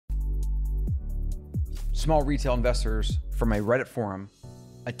Small retail investors from a Reddit forum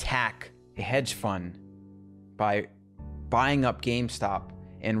attack a hedge fund by buying up GameStop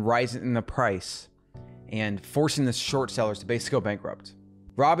and rising the price and forcing the short sellers to basically go bankrupt.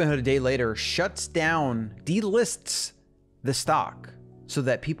 Robinhood a day later shuts down, delists the stock so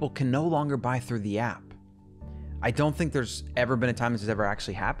that people can no longer buy through the app. I don't think there's ever been a time this has ever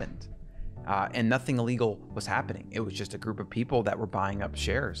actually happened. And nothing illegal was happening. It was just a group of people that were buying up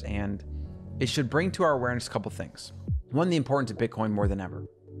shares. And it should bring to our awareness a couple things. One, the importance of Bitcoin more than ever.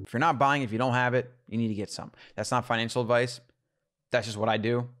 If you're not buying, if you don't have it, you need to get some. That's not financial advice. That's just what I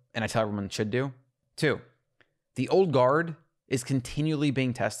do, and I tell everyone should do. Two, the old guard is continually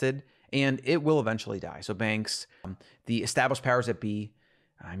being tested, and it will eventually die. So banks, the established powers that be,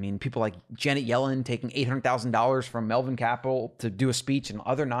 I mean, people like Janet Yellen taking $800,000 from Melvin Capital to do a speech and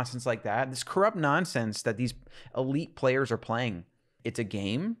other nonsense like that. This corrupt nonsense that these elite players are playing. It's a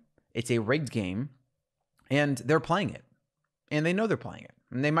game. It's a rigged game, and they're playing it, and they know they're playing it.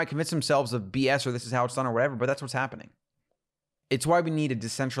 And they might convince themselves of BS or this is how it's done or whatever, but that's what's happening. It's why we need a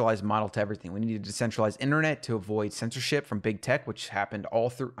decentralized model to everything. We need a decentralized internet to avoid censorship from big tech, which happened all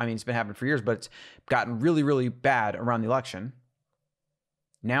through, I mean, it's been happening for years, but it's gotten really, really bad around the election.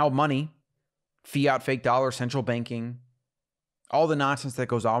 Now money, fiat, fake dollar, central banking, all the nonsense that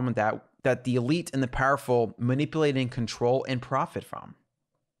goes on with that the elite and the powerful manipulate and control and profit from.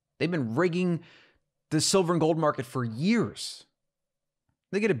 They've been rigging the silver and gold market for years.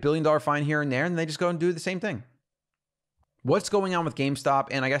 They get $1 billion fine here and there, and they just go and do the same thing. What's going on with GameStop,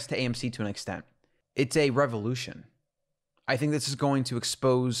 and I guess to AMC to an extent? It's a revolution. I think this is going to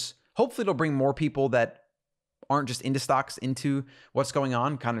expose, hopefully it'll bring more people that aren't just into stocks into what's going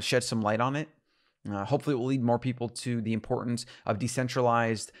on, kind of shed some light on it. Hopefully it will lead more people to the importance of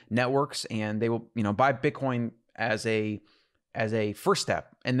decentralized networks, and they will, buy Bitcoin as a first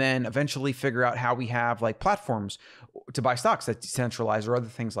step, and then eventually figure out how we have like platforms to buy stocks that's decentralized or other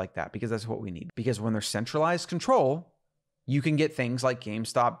things like that, because that's what we need. Because when there's centralized control, you can get things like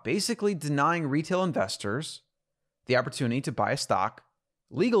GameStop basically denying retail investors the opportunity to buy a stock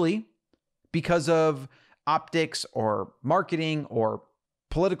legally because of optics or marketing or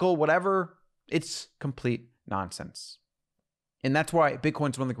political, whatever. It's complete nonsense. And that's why Bitcoin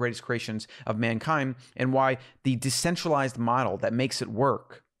is one of the greatest creations of mankind, and why the decentralized model that makes it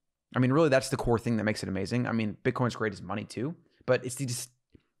work. I mean, really, that's the core thing that makes it amazing. I mean, Bitcoin's great as money too, but it's the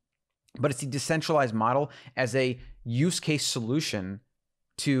decentralized model as a use case solution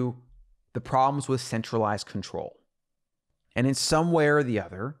to the problems with centralized control. And in some way or the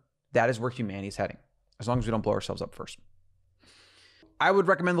other, that is where humanity is heading, as long as we don't blow ourselves up first. I would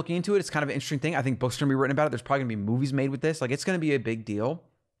recommend looking into it. It's kind of an interesting thing. I think books are going to be written about it. There's probably going to be movies made with this. Like, it's going to be a big deal.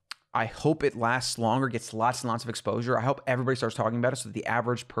 I hope it lasts longer, gets lots and lots of exposure. I hope everybody starts talking about it so that the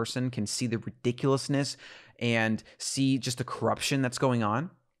average person can see the ridiculousness and see just the corruption that's going on.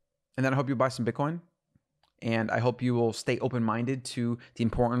 And then I hope you buy some Bitcoin. And I hope you will stay open-minded to the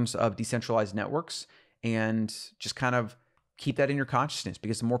importance of decentralized networks and just kind of keep that in your consciousness,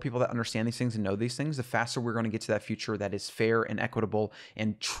 because the more people that understand these things and know these things, the faster we're going to get to that future that is fair and equitable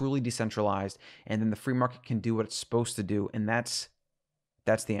and truly decentralized. And then the free market can do what it's supposed to do. And that's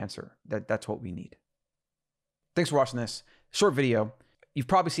the answer. That's what we need. Thanks for watching this short video. You've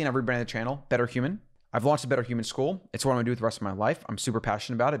probably seen every brand of the channel, Better Human. I've launched a Better Human School. It's what I'm going to do with the rest of my life. I'm super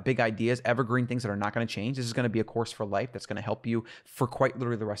passionate about it. Big ideas, evergreen things that are not going to change. This is going to be a course for life that's going to help you for quite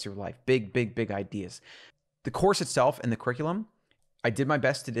literally the rest of your life. Big, big, big ideas. The course itself and the curriculum, I did my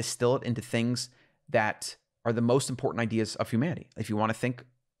best to distill it into things that are the most important ideas of humanity. If you want to think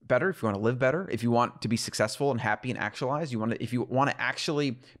better, if you want to live better, if you want to be successful and happy and actualized, if you want to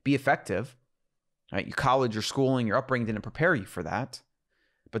actually be effective, right? Your college, your schooling, your upbringing didn't prepare you for that,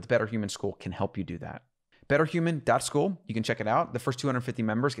 but the Better Human School can help you do that. betterhuman.school. You can check it out. The first 250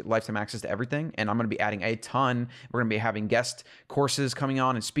 members get lifetime access to everything. And I'm going to be adding a ton. We're going to be having guest courses coming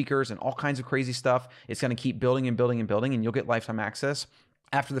on and speakers and all kinds of crazy stuff. It's going to keep building and building and building, and you'll get lifetime access.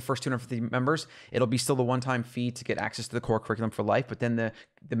 After the first 250 members, it'll be still the one-time fee to get access to the core curriculum for life. But then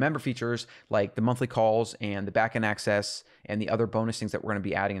the member features like the monthly calls and the back-end access and the other bonus things that we're going to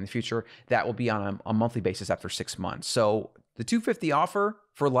be adding in the future, that will be on a monthly basis after 6 months. So the 250 offer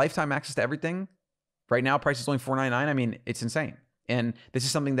for lifetime access to everything, right now, price is only $499. I mean, it's insane. And this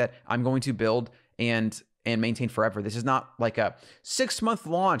is something that I'm going to build and maintain forever. This is not like a 6-month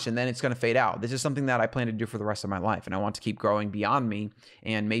launch and then it's going to fade out. This is something that I plan to do for the rest of my life. And I want to keep growing beyond me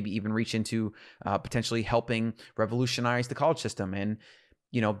and maybe even reach into potentially helping revolutionize the college system. And,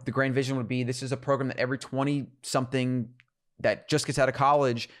 the grand vision would be, this is a program that every 20-something that just gets out of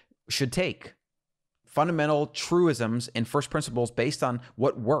college should take. fundamental truisms and first principles based on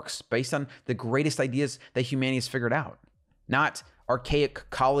what works, based on the greatest ideas that humanity has figured out, not archaic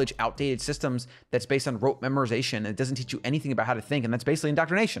college outdated systems that's based on rote memorization and it doesn't teach you anything about how to think, and that's basically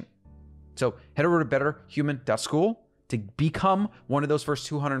indoctrination. So head over to betterhuman.school to become one of those first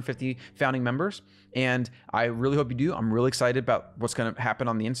 250 founding members, and I really hope you do. I'm really excited about what's going to happen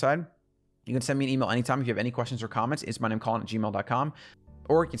on the inside. You can send me an email anytime if you have any questions or comments. It's my name, Colin@gmail.com,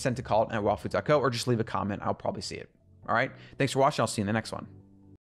 or you can send it to Colin@wildfoods.co, or just leave a comment. I'll probably see it. All right. Thanks for watching. I'll see you in the next one.